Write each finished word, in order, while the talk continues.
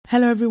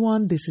Hello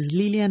everyone, this is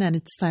Lillian and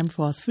it's time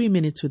for our 3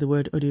 minutes with the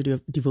word audio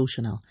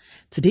devotional.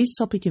 Today's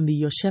topic in the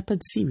Your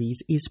Shepherd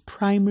series is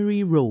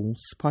Primary Roles,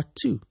 Part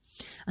 2.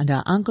 And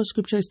our anchor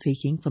scripture is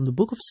taken from the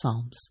book of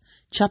Psalms,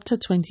 chapter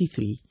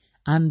 23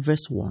 and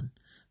verse 1.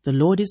 The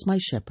Lord is my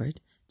shepherd,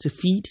 to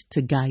feed,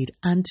 to guide,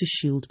 and to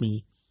shield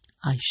me.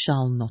 I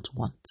shall not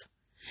want.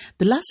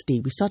 The last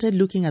day, we started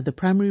looking at the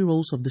primary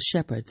roles of the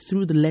shepherd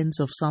through the lens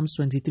of Psalms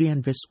 23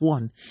 and verse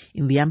 1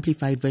 in the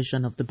Amplified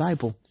version of the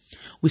Bible.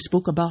 We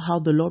spoke about how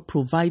the Lord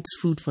provides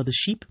food for the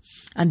sheep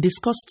and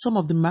discussed some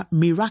of the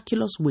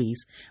miraculous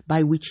ways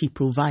by which he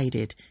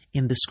provided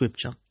in the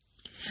scripture.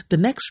 The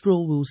next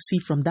role we'll see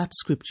from that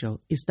scripture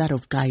is that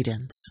of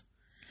guidance.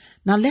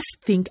 Now let's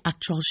think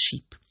actual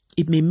sheep.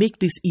 It may make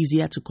this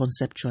easier to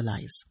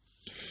conceptualize.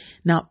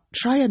 Now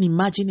try and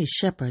imagine a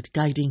shepherd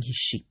guiding his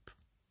sheep.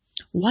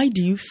 Why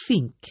do you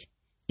think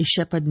a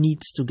shepherd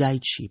needs to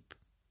guide sheep?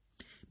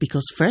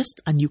 Because first,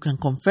 and you can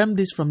confirm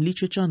this from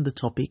literature on the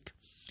topic,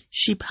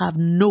 sheep have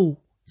no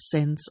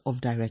sense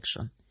of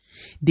direction.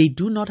 They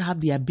do not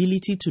have the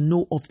ability to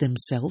know of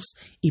themselves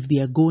if they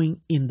are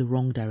going in the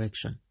wrong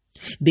direction.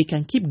 They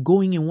can keep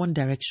going in one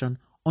direction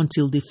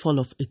until they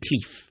fall off a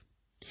cliff.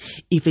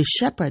 If a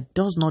shepherd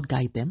does not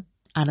guide them,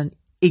 and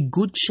a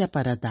good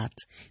shepherd at that,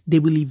 they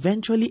will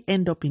eventually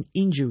end up in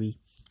injury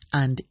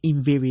and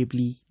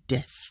invariably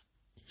death.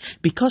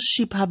 Because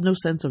sheep have no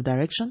sense of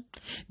direction,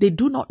 they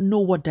do not know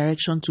what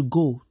direction to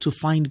go to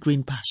find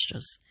green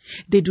pastures.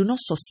 They do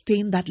not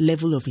sustain that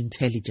level of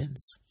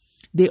intelligence.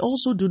 They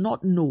also do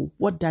not know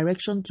what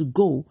direction to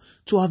go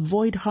to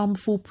avoid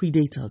harmful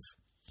predators.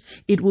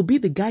 It will be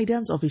the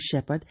guidance of a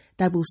shepherd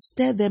that will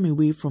steer them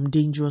away from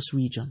dangerous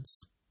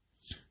regions.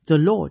 The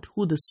Lord,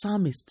 who the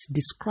psalmist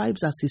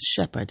describes as his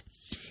shepherd,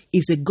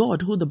 is a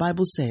God who the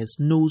Bible says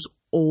knows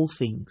all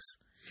things.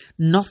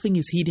 Nothing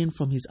is hidden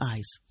from his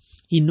eyes.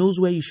 He knows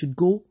where you should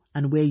go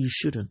and where you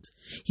shouldn't.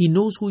 He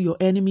knows who your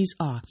enemies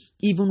are,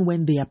 even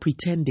when they are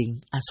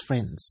pretending as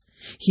friends.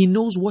 He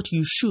knows what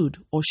you should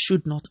or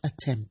should not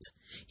attempt.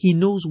 He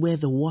knows where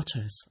the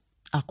waters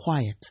are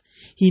quiet.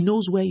 He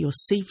knows where your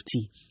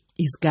safety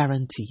is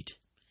guaranteed.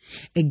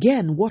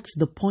 Again, what's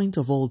the point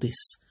of all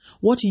this?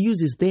 What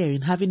use is there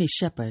in having a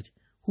shepherd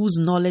whose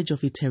knowledge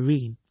of a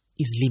terrain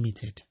is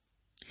limited?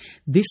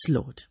 This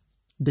Lord,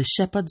 the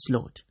shepherd's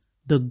Lord,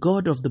 the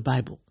God of the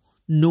Bible,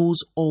 knows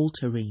all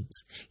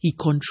terrains. He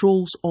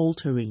controls all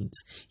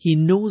terrains. He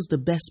knows the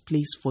best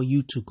place for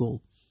you to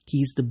go. He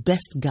is the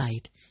best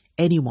guide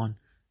anyone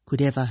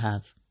could ever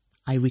have.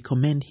 I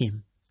recommend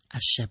him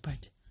as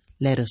shepherd.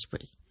 Let us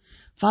pray.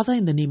 Father,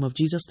 in the name of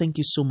Jesus, thank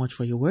you so much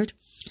for your word.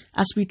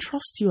 As we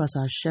trust you as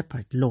our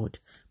shepherd, Lord,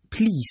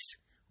 please,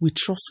 we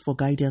trust for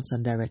guidance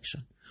and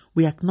direction.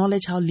 We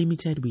acknowledge how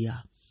limited we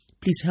are.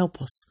 Please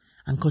help us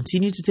and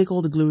continue to take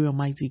all the glory,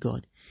 Almighty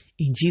God.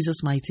 In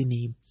Jesus' mighty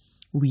name,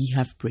 we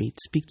have prayed.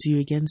 Speak to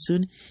you again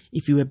soon.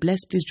 If you were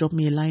blessed, please drop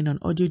me a line on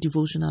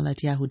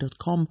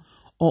audiodevotional@yahoo.com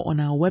or on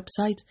our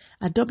website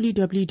at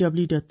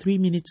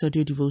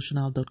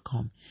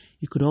www.3minutesaudiodevotional.com.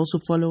 You could also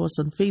follow us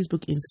on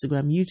Facebook,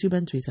 Instagram, YouTube,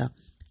 and Twitter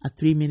at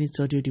 3 Minutes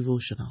Audio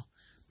Devotional.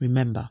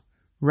 Remember,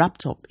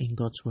 wrapped up in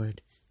God's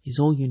Word is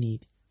all you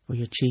need for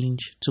your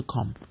change to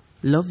come.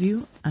 Love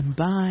you and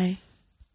bye.